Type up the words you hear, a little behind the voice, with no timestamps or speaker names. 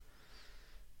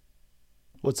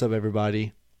What's up,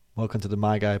 everybody? Welcome to the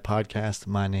My Guy podcast.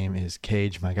 My name is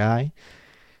Cage, my guy.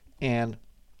 And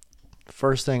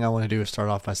first thing I want to do is start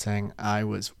off by saying I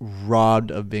was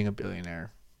robbed of being a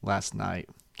billionaire last night.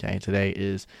 Okay, today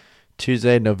is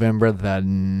Tuesday, November the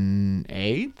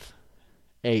 8th?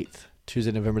 8th.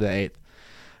 Tuesday, November the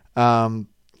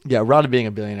 8th. Robbed of being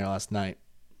a billionaire last night.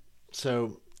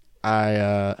 So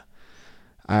I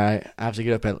have to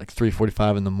get up at like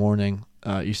 3:45 in the morning,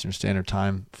 Eastern Standard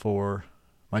Time for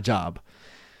my job.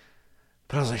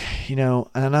 But I was like, and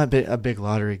I'm not a big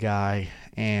lottery guy,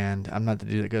 and I'm not the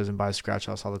dude that goes and buys scratch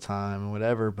offs all the time and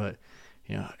whatever, but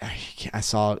I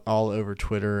saw it all over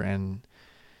Twitter and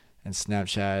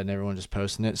Snapchat and everyone just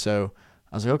posting it. So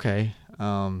I was like, okay,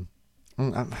 I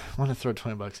want to throw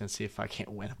 $20 and see if I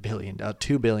can't win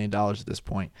 $2 billion at this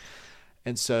point.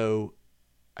 And so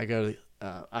I go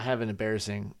to, I have an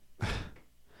embarrassing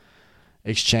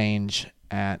exchange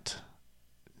at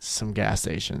some gas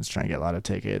stations trying to get a lot of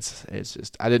tickets. It's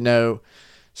just, I didn't know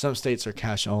some states are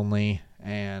cash only,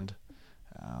 and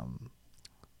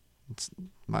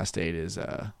my state is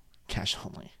cash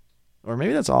only, or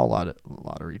maybe that's all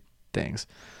lottery things.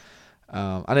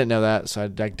 I didn't know that, so I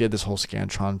did this whole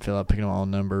Scantron fill up, picking up all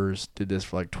numbers. Did this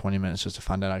for like 20 minutes just to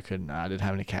find out I didn't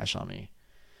have any cash on me.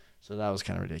 So that was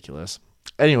kind of ridiculous.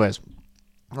 Anyways,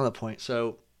 on that point,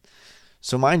 so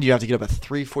mind you, you have to get up at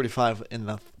 3:45 in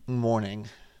the morning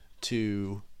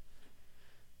to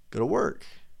go to work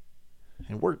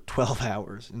and work 12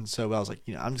 hours. And so I was like,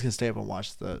 I'm just gonna stay up and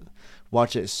watch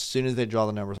it. As soon as they draw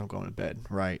the numbers, I'm going to bed,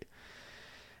 right?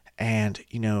 And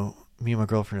me and my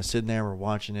girlfriend are sitting there, we're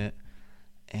watching it,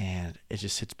 and it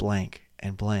just sits blank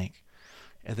and blank,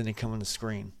 and then they come on the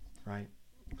screen, right?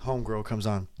 Homegirl comes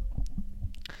on.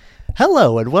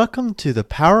 Hello and welcome to the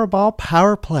Powerball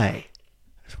Power Play.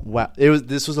 Wow,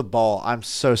 this was a ball. I'm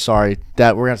so sorry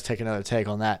that we're gonna have to take another take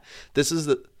on that.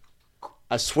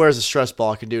 I swear it's a stress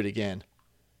ball. I can do it again.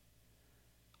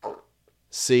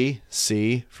 C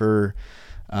for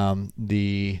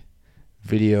the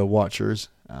video watchers.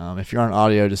 If you're on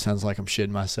audio, it just sounds like I'm shitting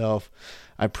myself.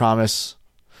 I promise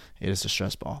it is a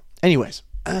stress ball. Anyways.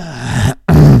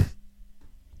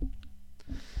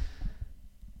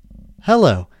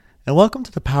 Hello, and welcome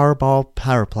to the Powerball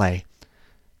Power Play.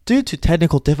 Due to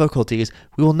technical difficulties,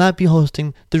 we will not be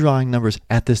hosting the drawing numbers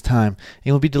at this time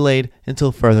and will be delayed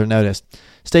until further notice.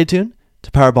 Stay tuned to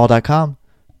Powerball.com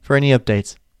for any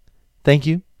updates. Thank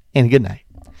you, and good night.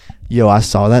 Yo, I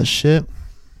saw that shit.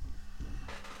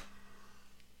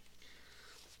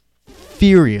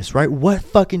 Furious, right? What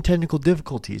fucking technical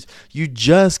difficulties? You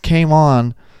just came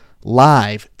on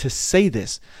live to say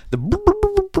this. The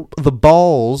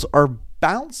balls are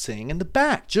bouncing in the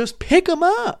back. Just pick them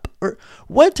up. Or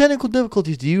what technical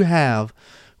difficulties do you have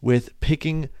with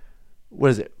picking,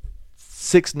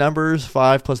 6 numbers,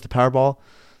 5 plus the Powerball,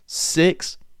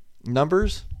 6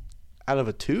 numbers out of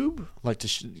a tube? Like,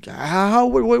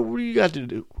 what do you got to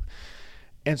do?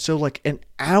 And so like an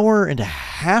hour and a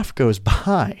half goes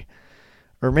by,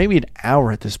 or maybe an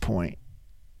hour at this point.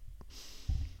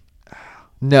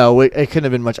 No, it couldn't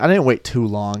have been much. I didn't wait too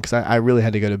long because I really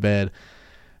had to go to bed.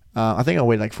 I think I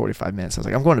waited like 45 minutes. I was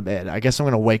like, I'm going to bed. I guess I'm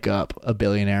going to wake up a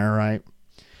billionaire, right?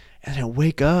 And I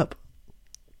wake up,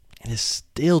 and it's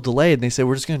still delayed. And they say,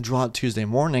 we're just going to draw it Tuesday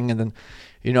morning. And then,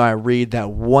 I read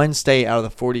that one state out of the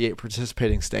 48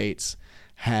 participating states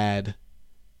had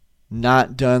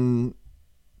not done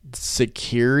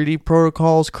security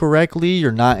protocols correctly,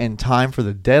 or not in time for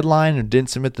the deadline, or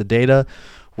didn't submit the data.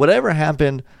 Whatever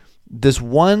happened, this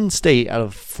one state out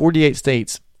of 48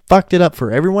 states fucked it up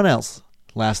for everyone else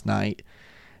last night,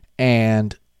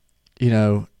 and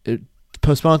it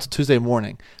postponed to Tuesday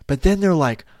morning. But then they're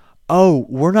like, oh,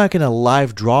 we're not going to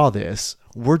live draw this,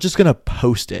 we're just going to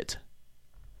post it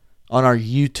on our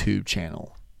YouTube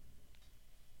channel.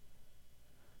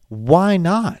 Why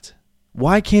not?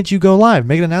 Why can't you go live,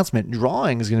 make an announcement,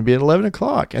 drawing is going to be at 11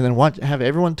 o'clock, and then have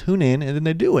everyone tune in, and then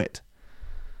they do it?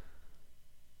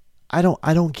 I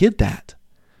don't get that.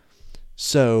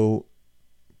 So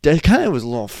that kind of was a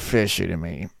little fishy to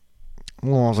me. I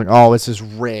was like, oh, this is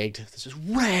rigged. This is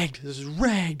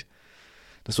rigged.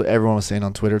 That's what everyone was saying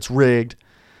on Twitter. It's rigged.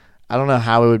 I don't know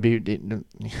how it would be.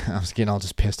 I was getting all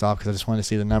just pissed off because I just wanted to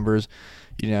see the numbers.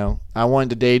 I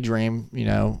wanted to daydream,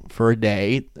 for a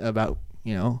day about,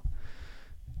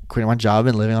 quitting my job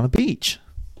and living on a beach.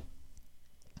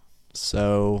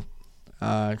 So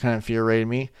it kind of infuriated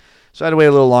me. So I had to wait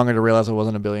a little longer to realize I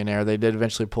wasn't a billionaire. They did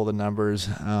eventually pull the numbers,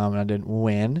 and I didn't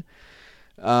win.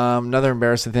 Another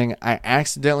embarrassing thing, I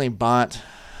accidentally bought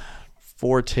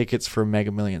 4 tickets for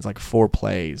Mega Millions, like 4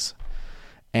 plays.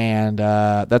 And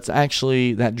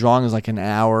that drawing is like an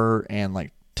hour and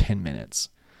like 10 minutes.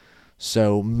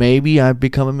 So maybe I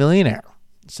become a millionaire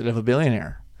instead of a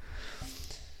billionaire.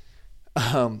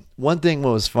 One thing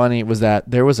what was funny was that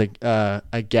there was a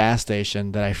gas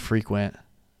station that I frequent.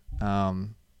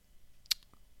 I'm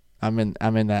in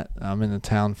the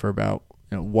town for about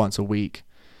once a week,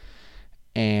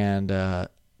 and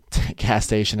gas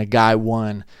station, a guy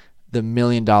won the $1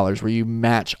 million where you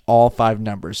match all 5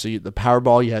 numbers. So the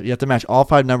Powerball, you have to match all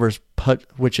 5 numbers,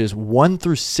 which is 1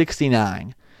 through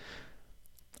 69,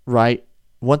 right?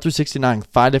 1 through 69,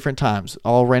 5 different times,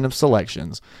 all random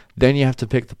selections. Then you have to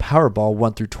pick the Powerball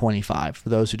 1 through 25. For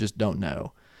those who just don't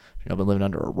know, I've been living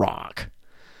under a rock.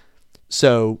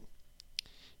 So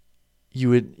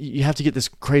you have to get this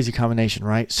crazy combination,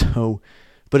 right? So,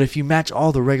 but if you match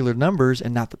all the regular numbers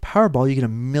and not the Powerball, you get $1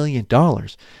 million.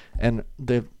 And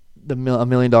a $1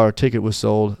 million ticket was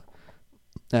sold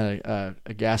at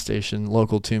a gas station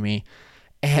local to me,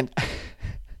 and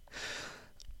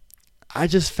I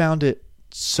just found it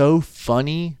so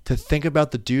funny to think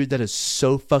about the dude that is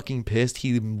so fucking pissed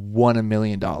he won $1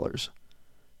 million,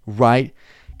 right?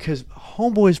 Because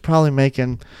homeboy's probably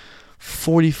making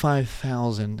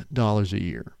 $45,000 a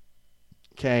year,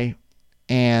 okay?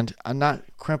 And I'm not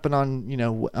crimping on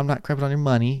your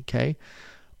money, okay?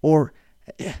 Or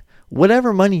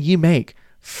whatever money you make,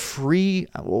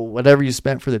 whatever you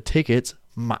spent for the tickets,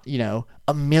 $1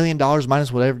 million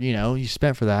minus whatever you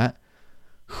spent for that.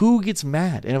 Who gets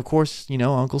mad? And of course,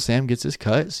 Uncle Sam gets his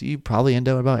cut, so you probably end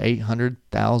up about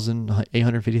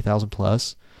 850,000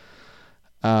 plus.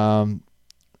 But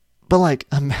like,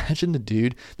 imagine the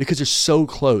dude, because they're so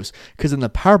close. Because in the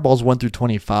Powerball's 1 through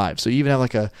 25, so you even have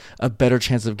like a better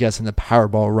chance of guessing the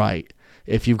Powerball right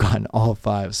if you've gotten all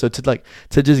 5. So to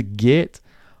just get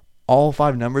all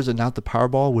 5 numbers and not the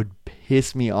Powerball would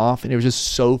piss me off. And it was just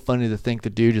so funny to think the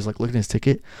dude is like looking at his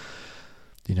ticket.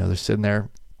 They're sitting there.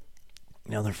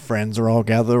 Their friends are all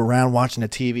gathered around watching the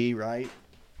TV, right?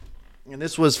 And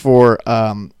this was for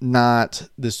not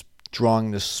this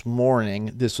drawing this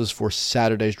morning. This was for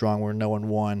Saturday's drawing where no one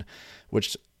won,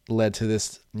 which led to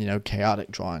this,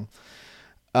 chaotic drawing.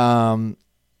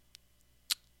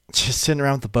 Just sitting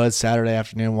around with the buds Saturday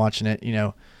afternoon watching it,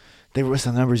 they were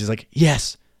listening to the numbers. He's like,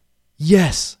 yes,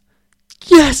 yes,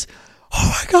 yes.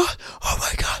 Oh my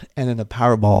God. And then the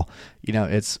Powerball,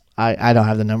 I don't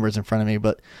have the numbers in front of me,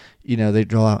 but they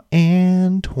draw out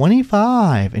and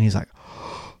 25, and he's like,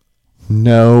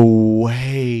 no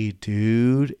way,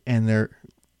 dude. And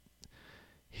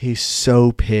he's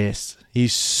so pissed.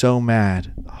 He's so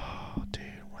mad. Oh,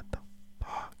 dude, what the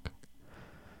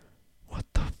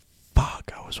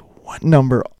fuck? I was one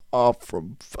number off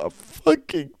from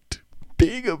fucking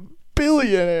being a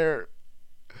billionaire.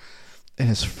 And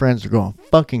his friends are going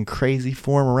fucking crazy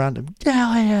for him around him.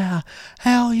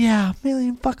 Hell yeah,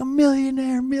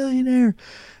 millionaire.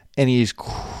 And he's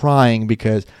crying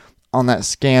because on that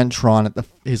Scantron at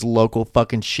his local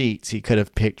fucking sheets, he could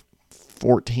have picked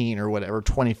 14 or whatever,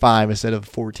 25 instead of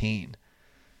 14.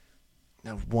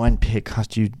 Now, one pick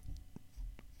cost you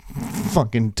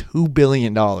fucking $2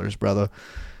 billion, brother.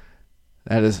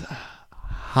 That is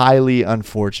highly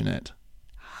unfortunate.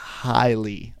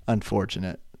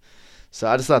 So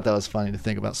I just thought that was funny to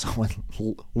think about someone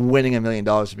winning $1 million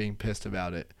and being pissed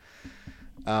about it.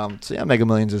 So yeah, Mega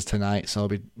Millions is tonight, so I'll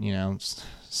be,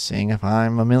 seeing if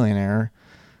I'm a millionaire.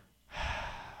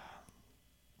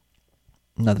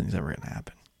 Nothing's ever going to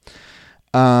happen.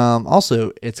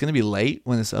 Also, it's going to be late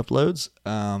when this uploads.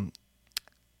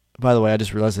 By the way, I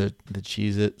just realized that the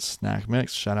Cheez-It snack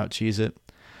mix, shout out Cheez-It,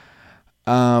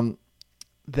 I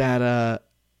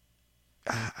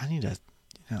need to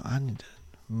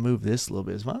move this a little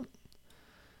bit. It's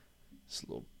a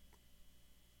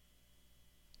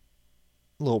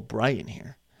little bright in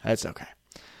here. That's okay.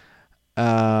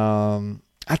 I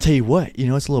tell you what,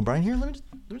 it's a little bright in here. Let me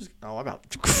just I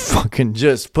about fucking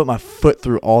just put my foot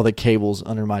through all the cables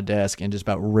under my desk and just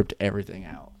about ripped everything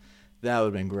out. That would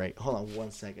have been great. Hold on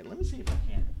 1 second. Let me see if I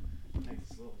can make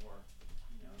this a little more,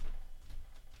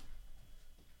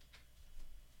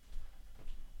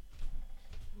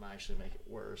 might actually make it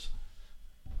worse.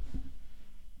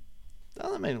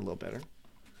 Oh, that made it a little better.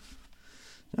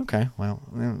 Okay, well,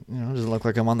 it doesn't look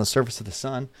like I'm on the surface of the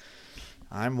sun.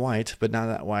 I'm white, but not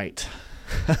that white.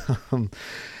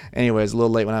 Anyways, a little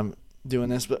late when I'm doing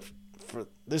this, but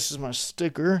this is my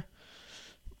sticker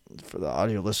for the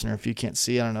audio listener. If you can't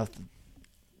see, I don't know if the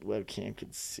webcam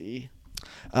can see.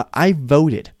 I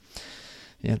voted.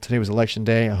 Today was election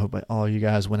day. I hope all you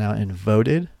guys went out and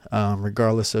voted,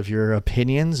 regardless of your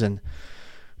opinions and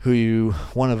who you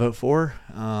want to vote for.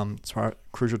 It's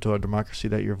crucial to our democracy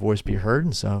that your voice be heard.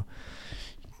 And so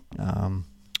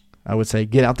I would say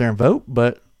get out there and vote,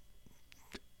 but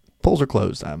polls are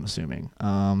closed, I'm assuming,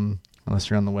 unless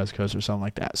you're on the West Coast or something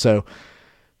like that. So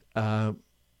but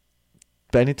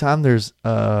anytime there's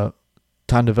time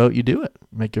to vote, you do it.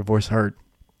 Make your voice heard.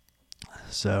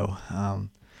 So,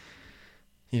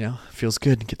 feels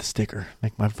good to get the sticker.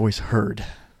 Make my voice heard.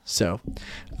 So,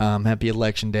 happy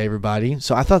election day, everybody.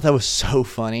 So I thought that was so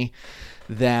funny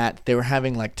that they were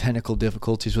having like technical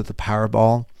difficulties with the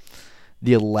Powerball.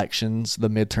 The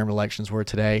midterm elections were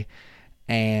today,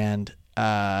 and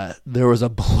there was a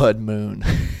blood moon.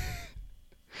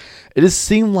 It just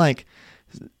seemed like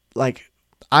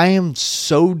I am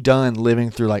so done living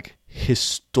through like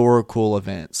historical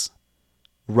events,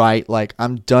 right? Like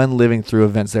I'm done living through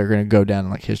events that are going to go down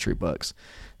in like history books,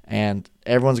 and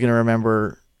everyone's going to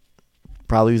remember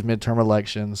probably these midterm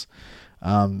elections,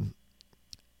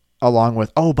 along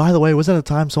with, oh, by the way, was that a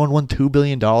time someone won $2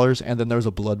 billion and then there was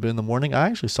a blood moon in the morning? I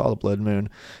actually saw the blood moon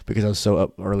because I was so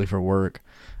up early for work.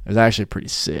 It was actually pretty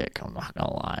sick. I'm not going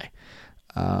to lie.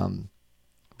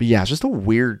 But yeah, it's just a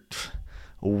weird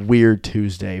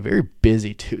Tuesday, very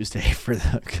busy Tuesday for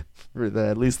the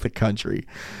at least the country.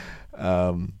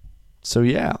 So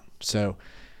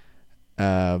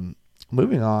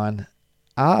moving on,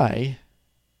 as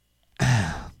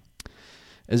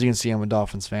you can see, I'm a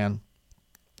Dolphins fan,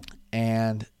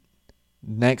 and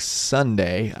next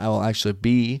Sunday I will actually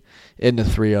be in the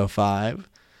 305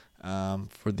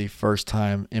 for the first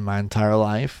time in my entire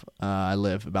life. I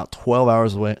live about 12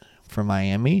 hours away from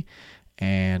Miami,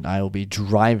 and I will be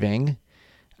driving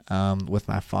with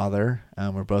my father.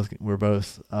 We're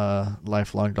both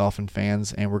lifelong Dolphin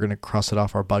fans, and we're going to cross it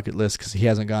off our bucket list because he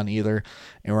hasn't gone either,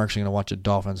 and we're actually going to watch a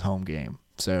Dolphins home game.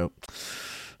 So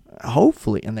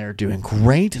hopefully, and they're doing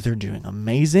great. They're doing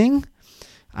amazing.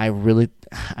 I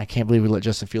can't believe we let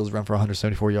Justin Fields run for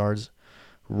 174 yards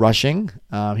rushing.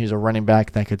 He's a running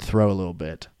back that could throw a little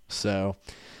bit. So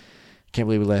can't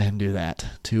believe we let him do that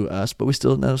to us, but we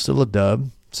still a dub.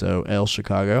 So L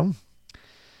Chicago.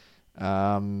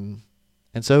 And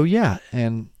so, yeah,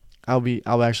 and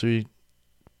I'll actually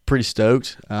pretty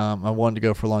stoked. I wanted to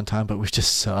go for a long time, but we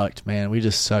just sucked, man. We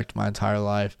just sucked my entire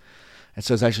life. And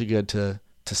so it's actually good to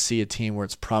see a team where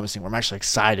it's promising, where I'm actually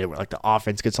excited, where like the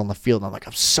offense gets on the field, and I'm like,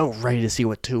 I'm so ready to see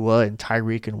what Tua and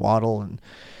Tyreek and Waddle and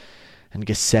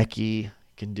Gesicki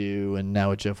can do, and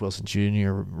now with Jeff Wilson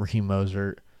Jr., Raheem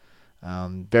Mostert.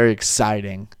 Very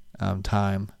exciting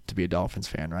time to be a Dolphins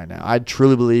fan right now. I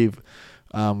truly believe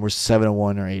we're 7-1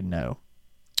 or 8-0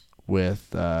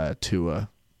 with Tua.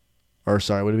 Or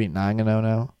sorry, would it be 9-0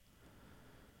 now?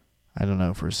 I don't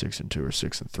know if we're 6-2 or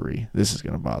 6-3. This is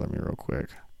gonna bother me real quick.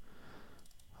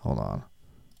 Hold on.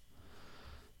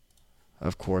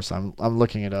 Of course, I'm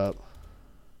looking it up.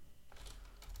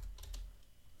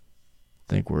 I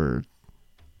think we're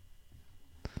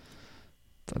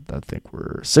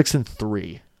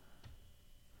 6-3.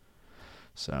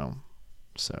 So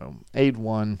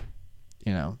 8-1,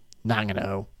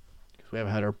 9-0. We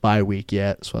haven't had our bye week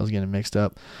yet, so I was getting mixed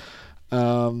up.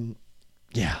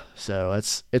 Yeah, so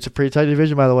it's a pretty tight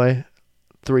division, by the way.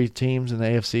 3 teams in the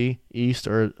AFC East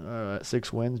are at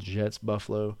 6 wins: Jets,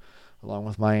 Buffalo, along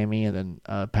with Miami, and then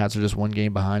Pats are just 1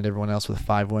 game behind everyone else with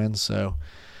 5 wins. So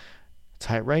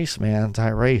tight race, man, tight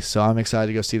race. So I'm excited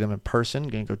to go see them in person.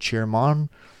 Gonna go cheer them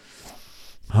on.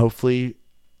 Hopefully,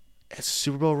 it's a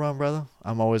Super Bowl run, brother.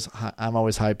 I'm always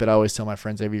hyped. But I always tell my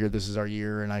friends every year this is our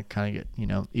year, and I kind of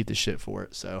get eat the shit for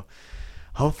it. So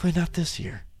hopefully not this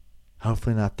year.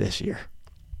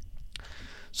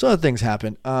 So other things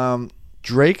happen.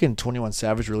 Drake and 21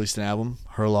 Savage released an album,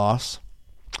 Her Loss.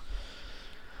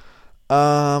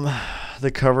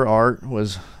 The cover art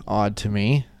was odd to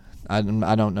me. I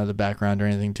don't know the background or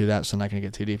anything to that, so I'm not going to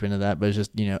get too deep into that. But it's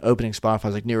just, opening Spotify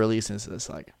was like new release, and it's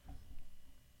like,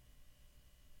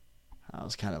 I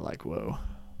was kind of like, whoa.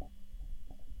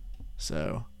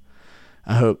 So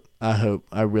I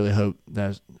really hope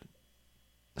that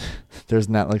there's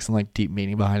not like some like deep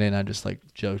meaning behind it, and I just like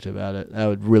joked about it. That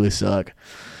would really suck.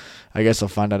 I guess I'll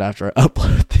find out after I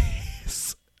upload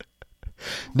these.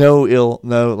 No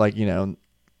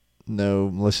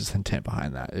malicious intent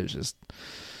behind that. It was just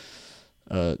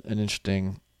an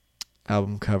interesting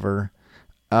album cover.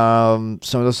 Some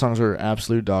of those songs are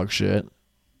absolute dog shit.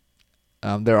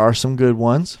 There are some good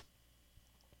ones.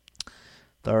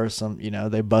 There are some,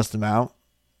 they bust them out.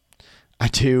 I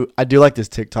do like this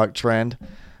TikTok trend,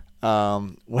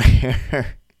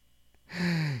 where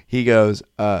he goes,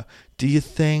 do you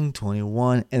think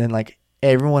 21? And then like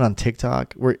everyone on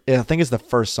TikTok, I think it's the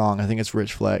first song. I think it's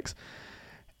Rich Flex.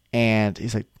 And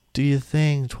he's like, do you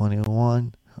think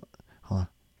 21? Hold on.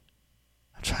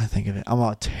 I'm trying to think of it. I'm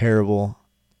a terrible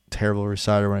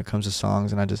reciter when it comes to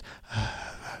songs, and I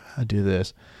do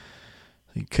this.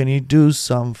 Can you do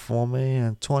something for me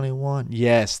at 21?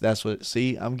 Yes, that's what.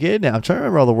 See, I'm getting it. I'm trying to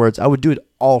remember all the words. I would do it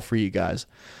all for you guys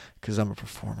because I'm a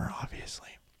performer, obviously.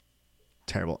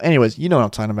 Terrible. Anyways, you know what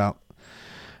I'm talking about.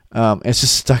 It's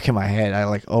just stuck in my head.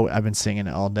 I've been singing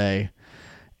it all day.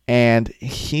 And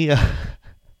he,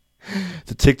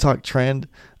 the TikTok trend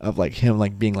of like him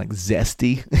like being like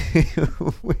zesty,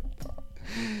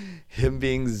 him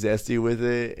being zesty with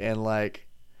it, and like,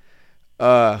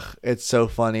 it's so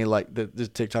funny. Like the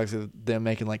TikToks of them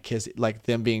making like like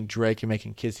them being Drake and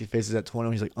making kissy faces at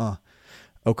 21. He's like,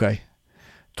 okay,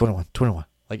 21.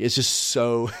 Like it's just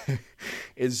so,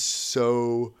 it's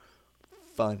so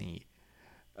funny.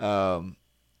 The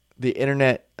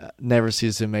internet never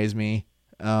ceases to amaze me.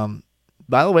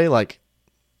 By the way, like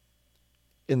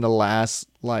in the last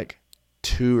like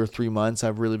 2 or 3 months,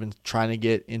 I've really been trying to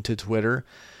get into Twitter.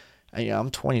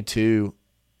 I'm 22,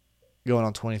 going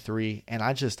on 23, and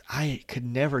I could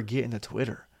never get into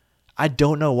Twitter. I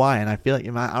don't know why, and I feel like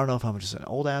I don't know if I'm just an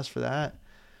old ass for that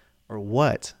or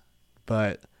what,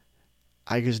 but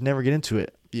I just never get into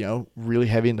it. Really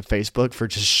heavy into Facebook for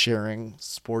just sharing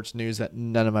sports news that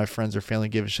none of my friends or family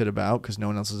give a shit about because no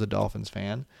one else is a Dolphins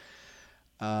fan.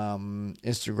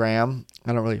 Instagram,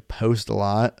 I don't really post a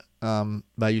lot, but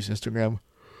I use Instagram.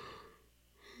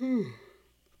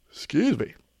 Excuse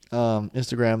me.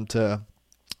 Instagram to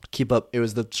keep up. It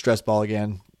was the stress ball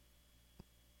again.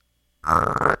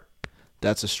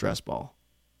 That's a stress ball.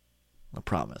 I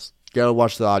promise. Go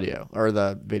watch the audio or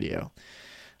the video.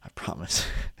 I promise.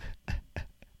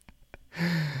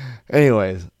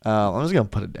 Anyways, I'm just going to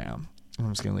put it down. I'm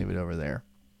just going to leave it over there.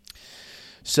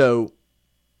 So,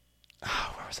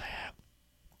 where was I at?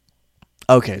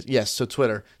 Okay, yes, so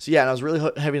Twitter. So, yeah, and I was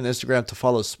really heavy on Instagram to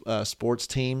follow sports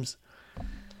teams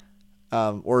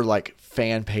or, like,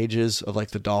 fan pages of,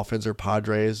 like, the Dolphins or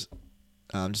Padres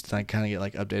just to kind of get,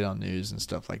 like, updated on news and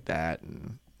stuff like that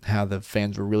and how the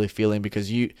fans were really feeling because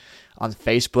on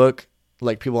Facebook,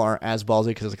 like, people aren't as ballsy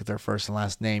because it's their first and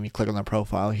last name. You click on their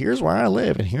profile. Here's where I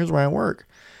live and here's where I work.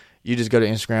 You just go to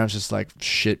Instagram. It's just like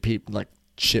shit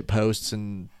posts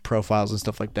and profiles and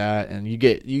stuff like that. And you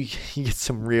get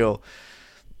some real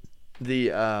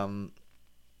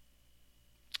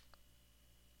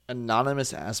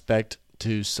anonymous aspect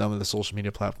to some of the social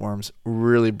media platforms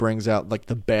really brings out like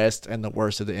the best and the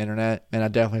worst of the internet. And I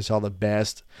definitely saw the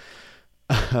best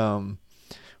when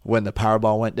the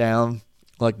Powerball went down.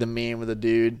 Like the meme with a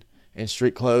dude in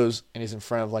street clothes and he's in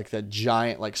front of like that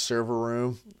giant like server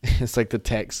room. It's like the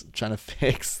techs trying to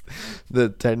fix the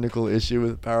technical issue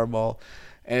with Powerball.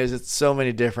 And there's just so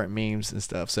many different memes and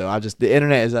stuff. So the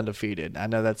internet is undefeated. I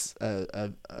know that's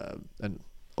an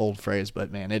old phrase,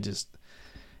 but man,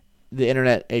 the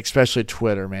internet, especially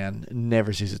Twitter, man,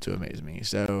 never ceases to amaze me.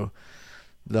 So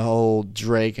the whole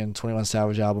Drake and 21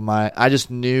 Savage album, I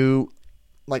just knew.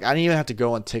 Like, I didn't even have to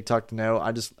go on TikTok to know.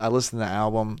 I listened to the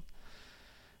album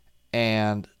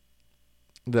and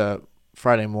the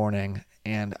Friday morning,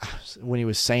 and when he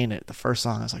was saying it, the first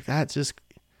song, I was like,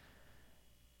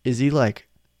 is he, like,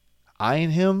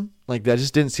 eyeing him? Like, that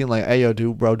just didn't seem like, hey, yo,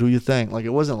 do your thing. Like, it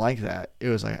wasn't like that. It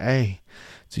was like, hey,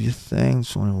 do your thing,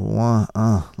 21,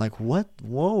 Like, what?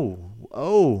 Whoa.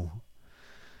 Oh.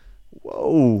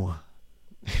 Whoa.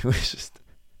 It was just,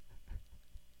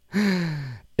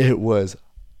 it was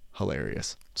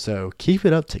hilarious. So keep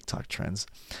it up, TikTok trends.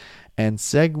 And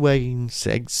segueing,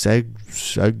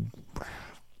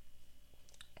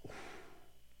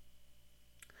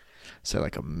 so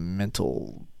like a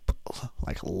mental,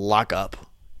 like lockup.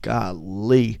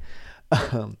 Golly.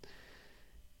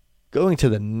 Going to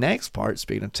the next part,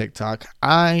 speaking of TikTok,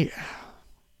 and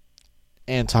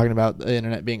talking about the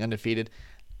internet being undefeated,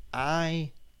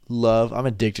 I'm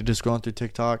addicted to scrolling through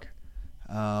TikTok.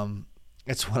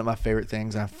 It's one of my favorite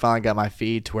things. I finally got my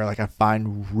feed to where like I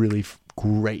find really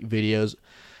great videos.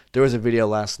 There was a video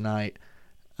last night,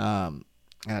 and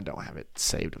I don't have it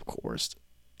saved, of course.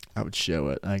 I would show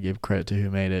it. I give credit to who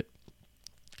made it.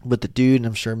 But the dude, and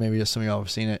I'm sure maybe some of y'all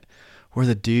have seen it, where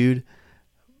the dude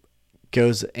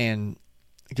goes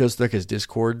through his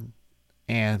Discord,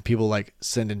 and people like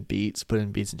send in beats, put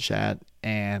in beats in chat,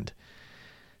 and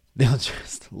they'll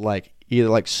just like either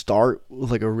like start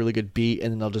with like a really good beat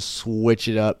and then they'll just switch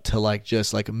it up to like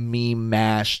just like meme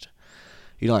mashed,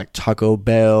 like Taco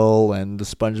Bell and the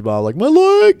SpongeBob, like my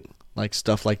leg, like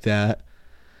stuff like that.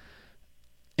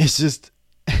 It's just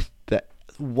that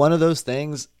one of those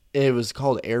things. It was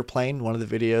called Airplane. One of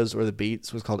the videos or the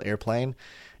beats was called Airplane,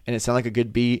 and it sounded like a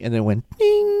good beat, and then went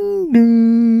ding,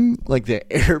 like the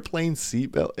airplane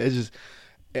seatbelt.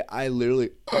 I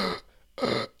literally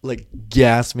like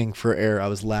gasping for air. I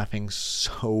was laughing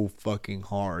so fucking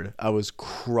hard. I was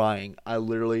crying.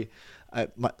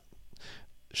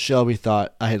 Shelby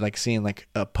thought I had like seen like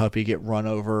a puppy get run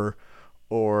over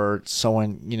or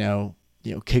someone,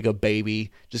 kick a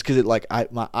baby, just because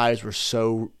my eyes were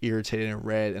so irritated and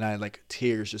red, and I had like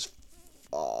tears just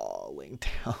falling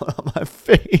down on my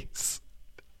face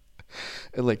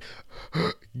and like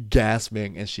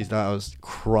gasping, and she thought I was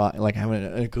crying, like having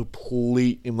a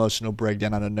complete emotional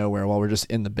breakdown out of nowhere while we're just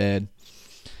in the bed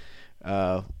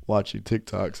watching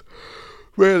TikToks.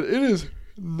 Man, it is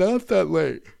not that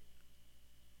late.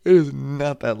 It is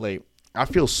not that late. I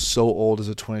feel so old as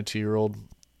a 22-year-old.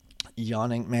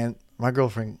 Yawning, man. My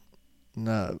girlfriend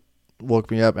woke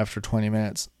me up after 20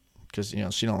 minutes because,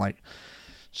 she's not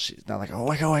like, oh,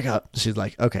 wake up. She's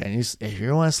like, okay, if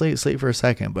you want to sleep for a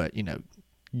second, but,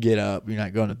 get up. You're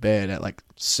not going to bed at like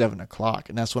 7 o'clock.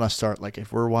 And that's when I start, like,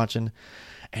 if we're watching.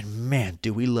 And, man,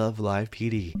 do we love Live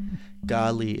PD.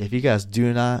 Golly, if you guys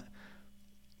do not,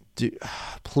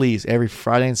 please, every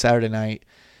Friday and Saturday night,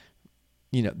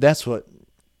 that's what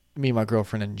me and my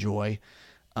girlfriend enjoy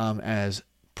as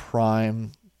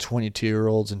prime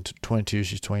 22-year-olds, and 22,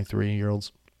 she's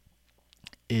 23-year-olds,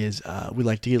 is we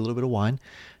like to get a little bit of wine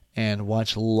and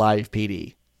watch Live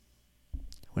PD.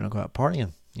 We don't go out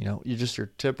partying. You're just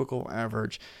your typical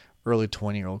average early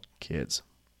 20-year-old kids.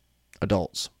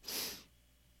 Adults.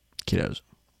 Kiddos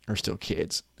are still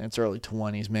kids. It's early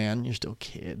 20s, man. You're still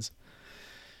kids.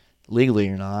 Legally,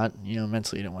 you're not.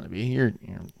 Mentally, you don't want to be. You're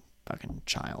a fucking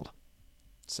child.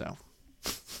 So,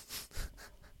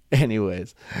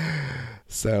 anyways,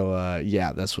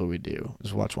 yeah, that's what we do,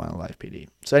 is watch Wine Live PD.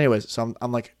 So, anyways, I'm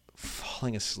like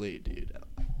falling asleep, dude.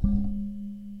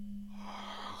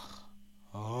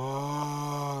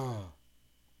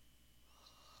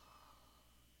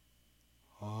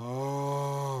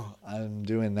 I'm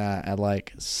doing that at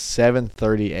like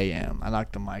 7:30 a.m. I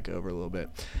knocked the mic over a little bit.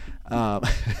 I'm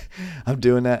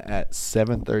doing that at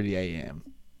 7:30 a.m.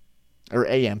 or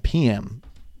a.m. p.m.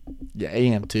 Yeah,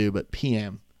 a.m. too, but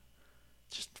p.m.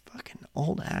 Just fucking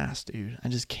old ass, dude. I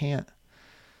just can't.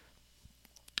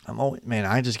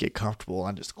 I just get comfortable.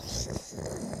 I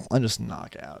just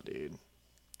knock out, dude.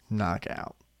 Knock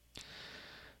out.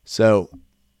 So,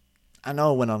 I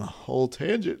know I went on a whole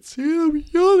tangent. See, I'm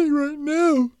yawning right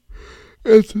now.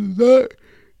 I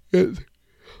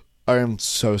am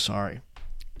so sorry.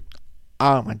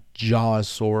 My jaw is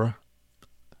sore.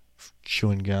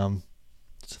 Chewing gum.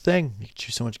 It's a thing. You can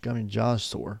chew so much gum, your jaw is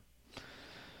sore.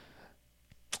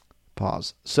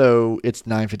 Pause. So, it's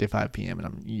 9:55 p.m. and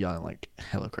I'm yawning like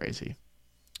hella crazy.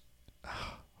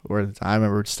 I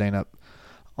remember staying up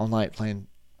all night playing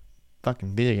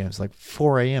fucking video games, like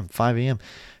 4 a.m., 5 a.m.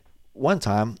 One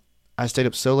time, I stayed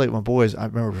up so late with my boys. I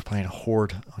remember we were playing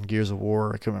Horde on Gears of War.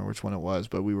 I can't remember which one it was,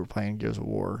 but we were playing Gears of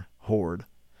War Horde.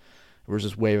 It was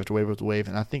just wave after wave after wave,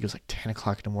 and I think it was like 10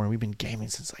 o'clock in the morning. We've been gaming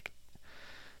since like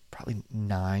probably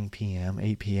 9 p.m.,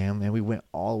 8 p.m., and we went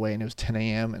all the way, and it was 10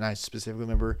 a.m., and I specifically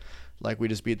remember, like, we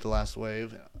just beat the last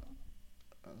wave.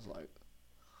 I was like,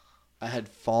 I had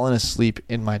fallen asleep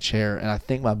in my chair, and I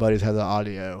think my buddies had the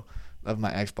audio of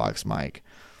my Xbox mic.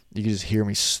 You could just hear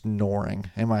me snoring,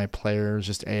 and my player was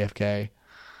just AFK.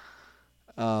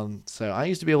 So I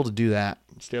used to be able to do that,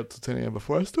 stay up till 10 a.m.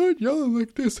 before I started yelling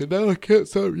like this, and now I can't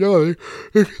stop yelling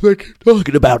because I keep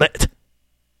talking about it.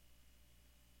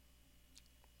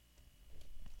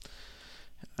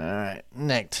 All right,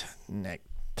 neck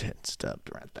stopped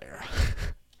right there.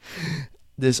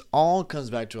 This all comes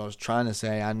back to what I was trying to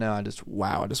say. I know I just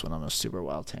went on a super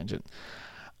wild tangent.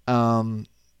 Remember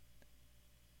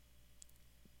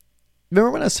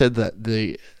when I said that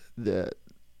the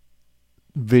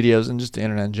videos and just the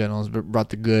internet in general has brought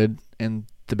the good and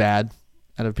the bad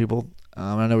out of people?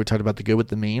 I know we talked about the good with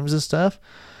the memes and stuff.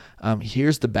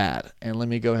 Here's the bad, and let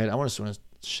me go ahead. I just want to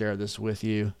share this with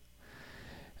you.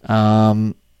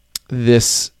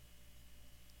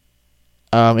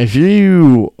 If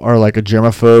you are like a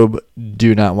germaphobe,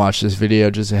 do not watch this video.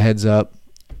 Just a heads up.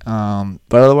 But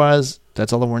otherwise,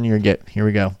 that's all the warning you're gonna get. Here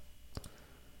we go.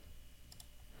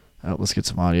 Oh, let's get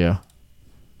some audio.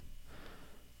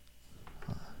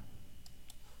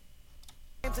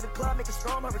 To the club, make a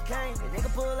strong hurricane. And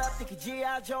nigga pull up, think a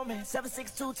G.I. Joe, man.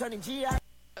 762 turning G.I.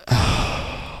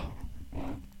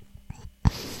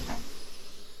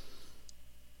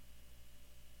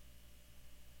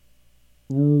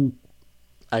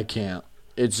 I can't.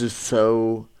 It's just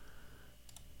so.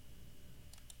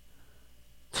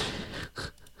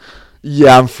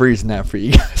 Yeah, I'm freezing that for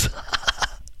you guys.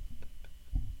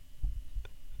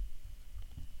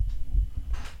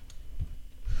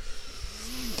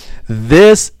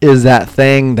 This is that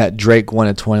thing that Drake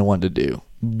wanted 21 to do.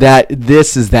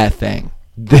 This is that thing.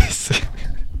 This.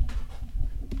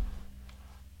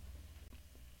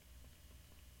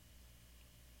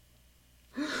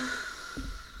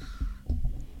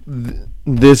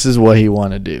 This is what he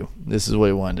wanted to do. This is what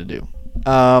he wanted to do.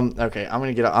 Okay, I'm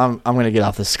gonna get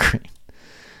off the screen.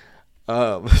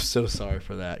 I'm so sorry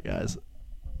for that, guys.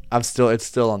 It's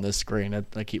still on this screen.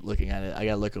 I keep looking at it. I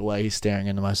gotta look away. He's staring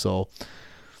into my soul.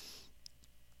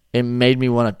 It made me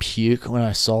want to puke when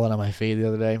I saw it on my feed the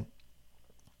other day.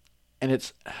 And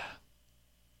it's...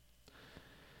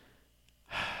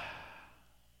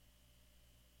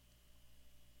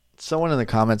 Someone in the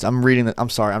comments, I'm reading that. I'm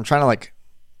sorry. I'm trying to like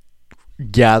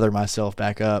gather myself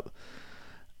back up.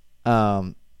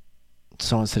 Someone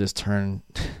said his tongue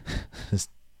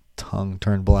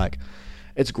turned black.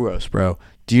 It's gross, bro.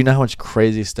 Do you know how much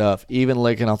crazy stuff, even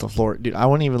licking off the floor? Dude, I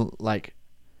wouldn't even like...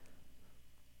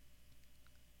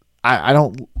 I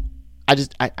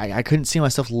couldn't see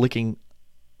myself licking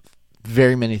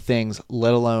very many things,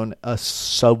 let alone a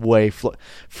Subway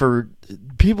for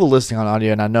people listening on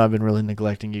audio. And I know I've been really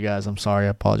neglecting you guys. I'm sorry. I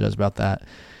apologize about that.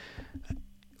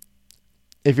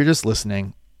 If you're just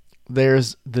listening,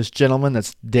 there's this gentleman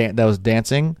that was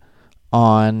dancing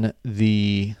on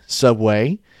the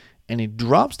Subway, and he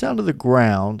drops down to the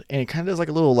ground, and he kind of does like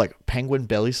a little like penguin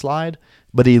belly slide,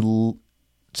 but he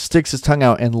sticks his tongue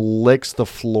out and licks the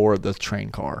floor of the train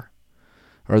car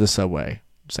or the Subway.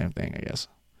 Same thing, I guess.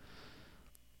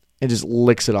 It just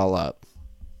licks it all up.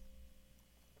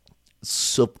 It's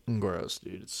so fucking gross,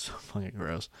 dude. It's so fucking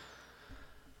gross.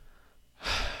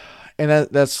 And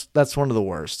that's one of the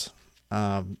worst.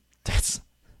 I'm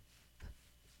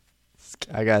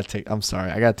sorry. I gotta take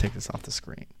this off the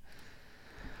screen.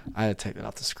 I had to take that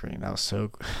off the screen. That was so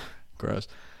gross.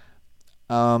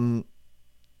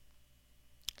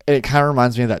 It kind of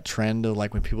reminds me of that trend of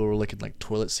like when people were licking like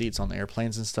toilet seats on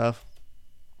airplanes and stuff.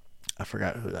 I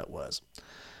forgot who that was.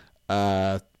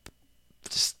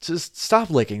 Just stop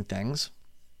licking things.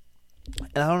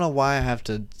 And I don't know why I have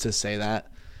to say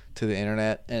that to the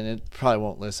internet, and it probably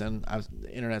won't listen.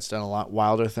 The internet's done a lot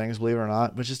wilder things, believe it or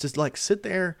not. But just like sit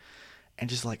there and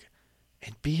just like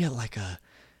and be at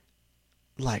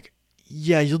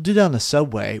yeah, you'll do that on the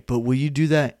Subway, but will you do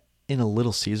that in a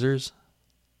Little Caesars?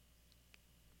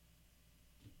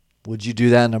 Would you do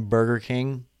that in a Burger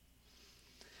King?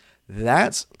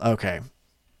 That's okay.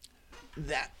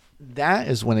 That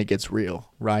is when it gets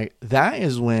real, right? That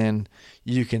is when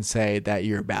you can say that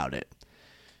you're about it.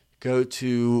 Go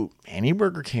to any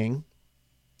Burger King,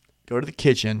 go to the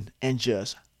kitchen, and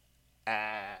just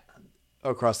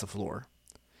across the floor.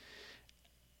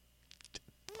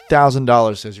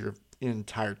 $1,000 says your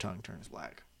entire tongue turns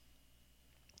black.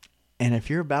 And if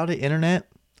you're about it, internet,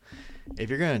 if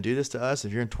you're going to do this to us,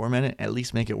 if you're going to torment it, at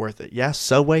least make it worth it. Yeah,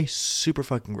 Subway, super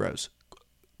fucking gross.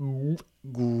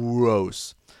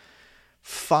 Gross.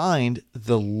 Find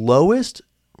the lowest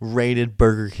rated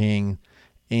Burger King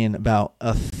in about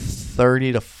a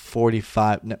 30 to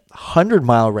 45, 100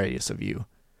 mile radius of you.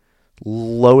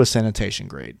 Lowest sanitation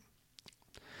grade.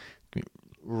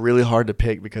 Really hard to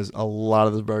pick because a lot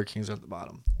of the Burger Kings are at the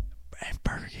bottom. And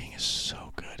Burger King is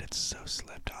so good. It's so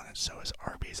slept on, and so is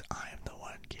Arby's. I am the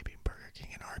one keeping Burger King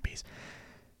and Arby's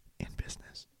in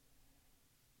business.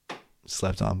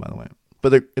 Slept on, by the way.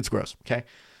 But it's gross, okay?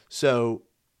 So,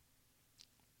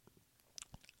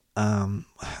 I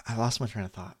lost my train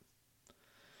of thought.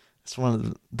 It's one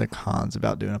of the cons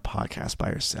about doing a podcast by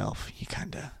yourself. You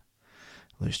kind of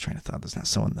lose train of thought. There's not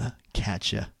someone to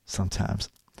catch you sometimes.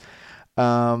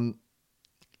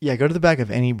 Yeah, go to the back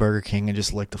of any Burger King and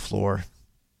just lick the floor.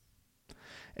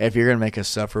 If you're going to make us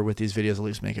suffer with these videos, at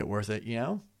least make it worth it, you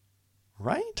know?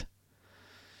 Right?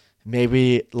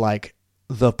 Maybe like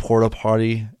the porta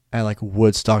potty at like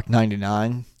Woodstock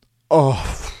 99.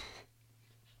 Oh.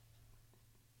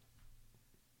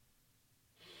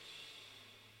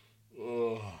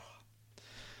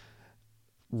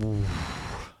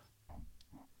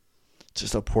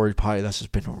 Just a porta potty that's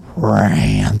just been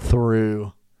ran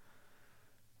through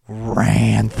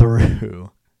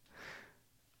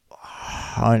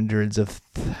hundreds of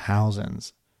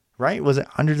thousands, right? Was it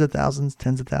hundreds of thousands,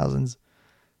 tens of thousands,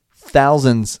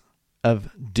 thousands of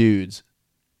dudes,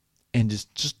 and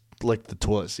just like the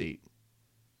toilet seat.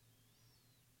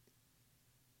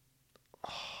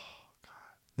 Oh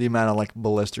God, the amount of like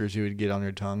blisters you would get on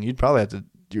your tongue, your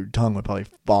tongue would probably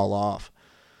fall off.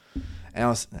 And I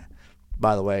was,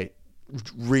 by the way,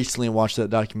 recently watched that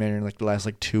documentary in like the last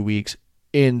like 2 weeks.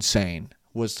 Insane.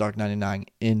 Woodstock 99,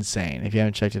 insane. If you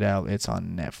haven't checked it out, it's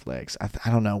on Netflix. I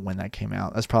don't know when that came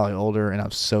out. That's probably older, and I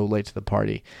was so late to the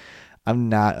party. I'm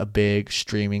not a big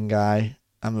streaming guy.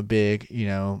 I'm a big,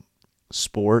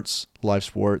 sports, live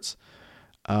sports,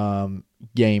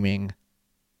 gaming,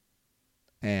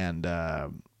 and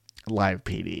live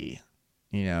PD,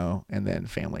 and then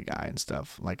Family Guy and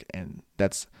stuff. And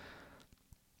that's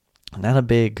not a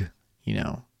big,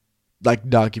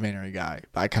 documentary guy.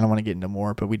 I kind of want to get into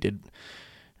more, but me and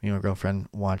my girlfriend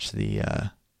watched the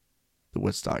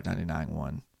Woodstock 99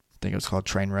 one. I think it was called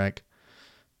Trainwreck.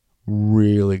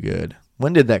 Really good.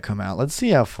 When did that come out? Let's see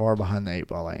how far behind the 8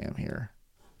 ball I am here.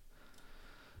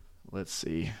 Let's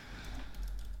see.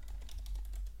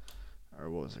 Or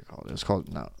what was it called? It was called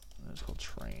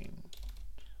Train.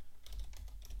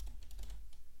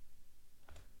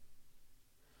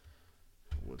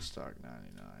 Woodstock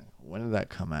 99. When did that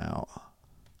come out?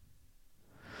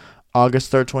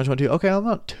 August 3rd, 2022. Okay, I'm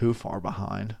not too far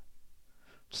behind.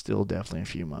 Still definitely a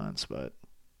few months, but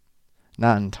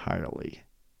not entirely.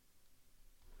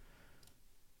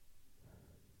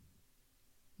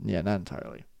 Yeah, not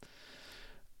entirely.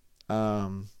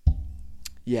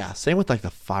 Yeah, same with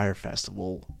the Fire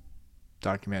Festival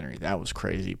documentary. That was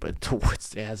crazy, but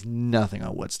it has nothing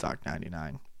on Woodstock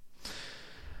 99.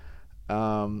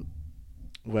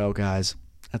 Well, guys,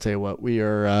 I'll tell you what, we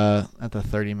are at the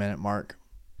 30-minute mark.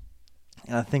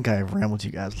 And I think I've rambled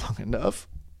you guys long enough.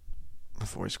 My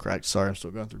voice cracked. Sorry, I'm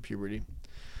still going through puberty.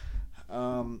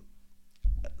 I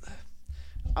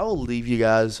will leave you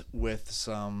guys with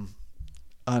some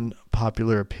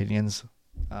unpopular opinions.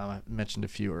 I mentioned a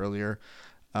few earlier.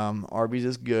 Arby's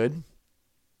is good.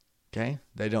 Okay?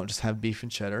 They don't just have beef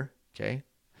and cheddar. Okay?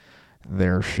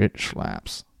 Their shit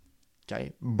slaps.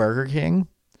 Okay? Burger King,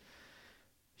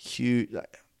 huge.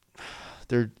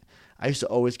 I used to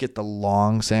always get the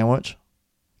long sandwich.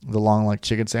 The long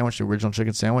chicken sandwich, the original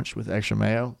chicken sandwich with extra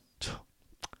mayo.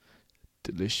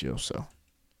 Delicioso.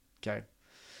 Okay.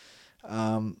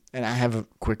 And I have a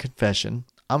quick confession.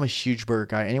 I'm a huge burger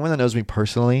guy. Anyone that knows me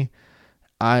personally,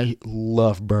 I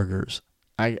love burgers.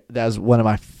 That's one of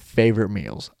my favorite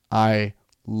meals. I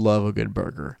love a good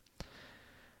burger.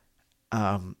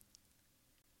 And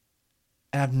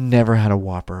I've never had a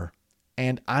Whopper.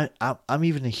 And I'm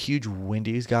even a huge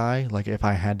Wendy's guy. If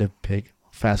I had to pick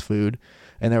fast food,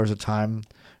 and there was a time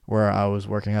where I was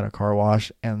working at a car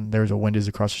wash, and there was a Wendy's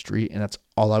across the street, and that's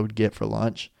all I would get for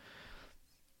lunch.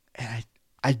 And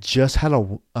I just had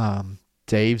a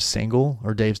Dave's single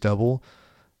or Dave's double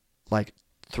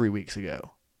 3 weeks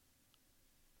ago.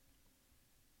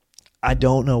 I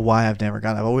don't know why I've never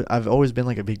gotten. I've always been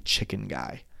a big chicken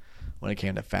guy when it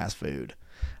came to fast food.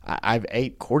 I've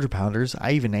ate quarter pounders.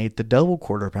 I even ate the double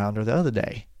quarter pounder the other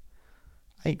day.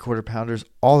 I eat quarter pounders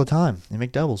all the time and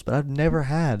McDoubles, but I've never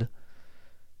had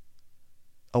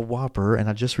a Whopper, and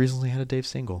I just recently had a Dave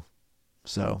single.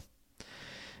 So,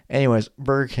 anyways,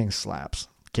 Burger King slaps.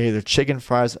 Okay, their chicken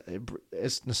fries,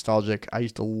 it's nostalgic. I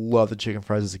used to love the chicken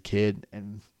fries as a kid,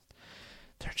 and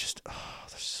they're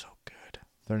so good.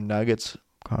 Their nuggets,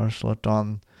 kind of slept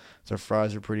on. Their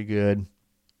fries are pretty good.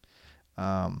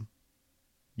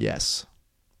 Yes.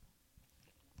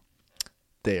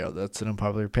 That's an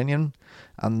unpopular opinion.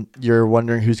 You're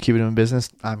wondering who's keeping him in business?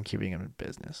 I'm keeping him in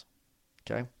business.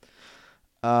 Okay.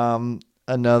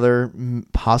 Another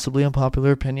possibly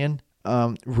unpopular opinion.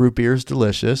 Root beer is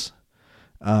delicious.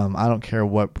 I don't care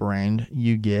what brand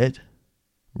you get.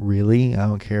 Really, I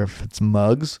don't care if it's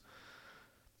Mugs.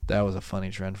 That was a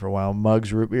funny trend for a while.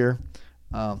 Mugs root beer.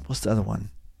 What's the other one?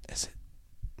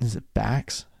 Is it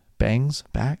Bax? Bangs?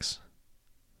 Bax?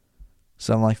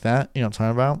 Something like that. You know what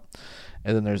I'm talking about?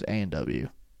 And then there's A&W.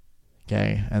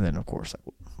 Okay. And then, of course,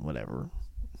 whatever.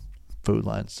 Food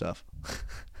Line stuff.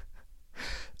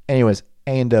 Anyways,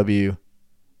 A&W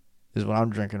is what I'm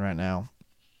drinking right now.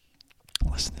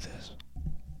 Listen to this.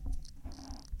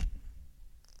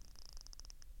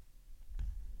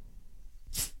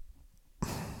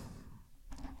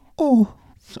 Oh.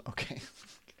 Okay.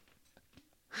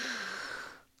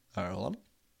 All right, hold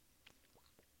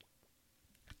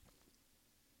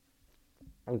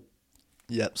on.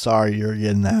 Yep, sorry you're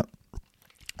getting that.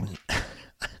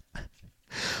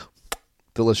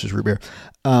 Delicious root beer.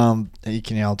 You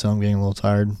can all tell I'm getting a little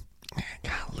tired.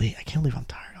 Golly, I can't believe I'm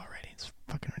tired already. It's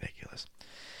fucking ridiculous.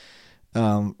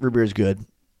 Root beer is good.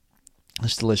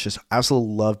 It's delicious. I also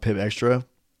love Pib Extra,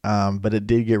 but it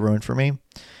did get ruined for me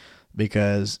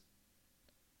because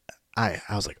I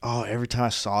was like, oh, every time I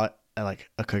saw it at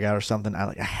a cookout or something,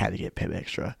 I had to get Pib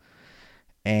Extra.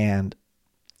 And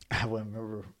I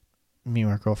remember me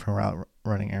and my girlfriend were out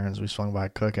running errands. We swung by a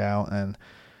cookout and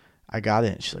I got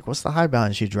it. And she's like, what's the high about?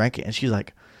 And she drank it. And she's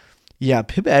like, yeah,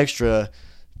 Pib Extra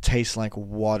tastes like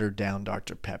watered down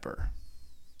Dr. Pepper.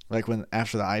 When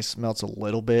after the ice melts a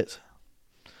little bit,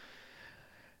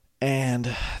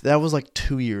 And that was like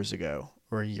 2 years ago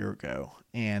or a year ago.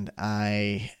 And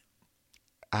I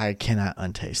cannot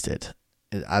untaste it.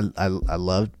 I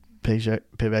love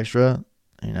Pib Extra,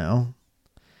 you know.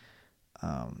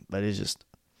 But it's just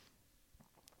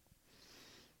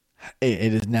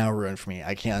it is now ruined for me.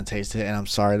 I can't taste it, and I'm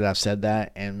sorry that I've said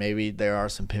that. And maybe there are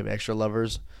some Pib Extra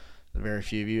lovers, very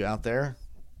few of you out there.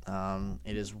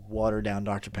 It is watered down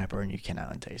Dr. Pepper, and you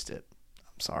cannot untaste it.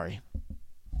 I'm sorry.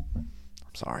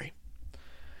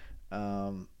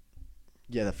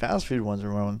 Yeah, the fast food ones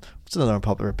are one. What's another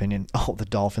unpopular opinion? Oh, the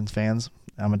Dolphins fans.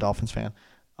 I'm a Dolphins fan.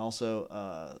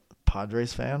 Also,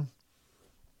 Padres fan.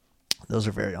 Those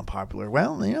are very unpopular.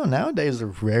 Well, nowadays they're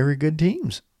very good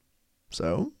teams.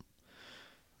 So,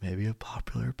 maybe a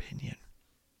popular opinion.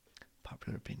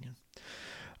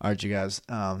 All right, you guys.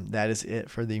 That is it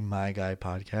for the My Guy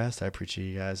podcast. I appreciate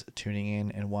you guys tuning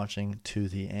in and watching to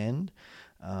the end.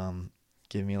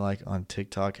 Give me a like on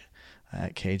TikTok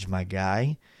at Cage My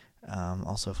Guy.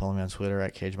 Also follow me on Twitter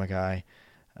at Cage My Guy.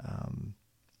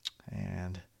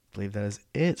 And I believe that is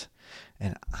it.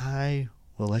 And I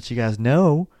will let you guys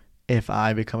know if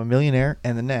I become a millionaire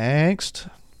in the next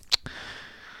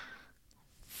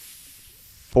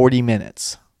 40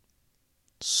 minutes.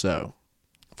 So,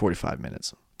 45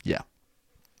 minutes. Yeah.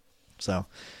 So,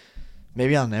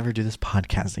 maybe I'll never do this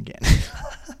podcast again.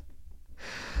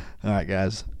 All right,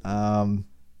 guys.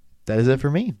 That is it for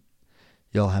me.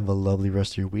 Y'all have a lovely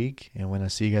rest of your week. And when I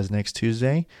see you guys next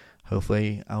Tuesday,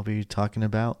 hopefully I'll be talking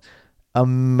about a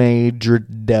major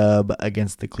dub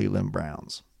against the Cleveland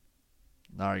Browns.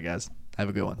 All right, guys. Have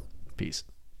a good one. Peace.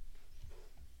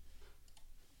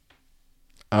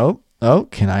 Oh,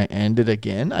 can I end it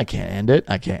again? I can't end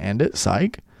it.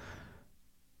 Psych.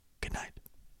 Good night.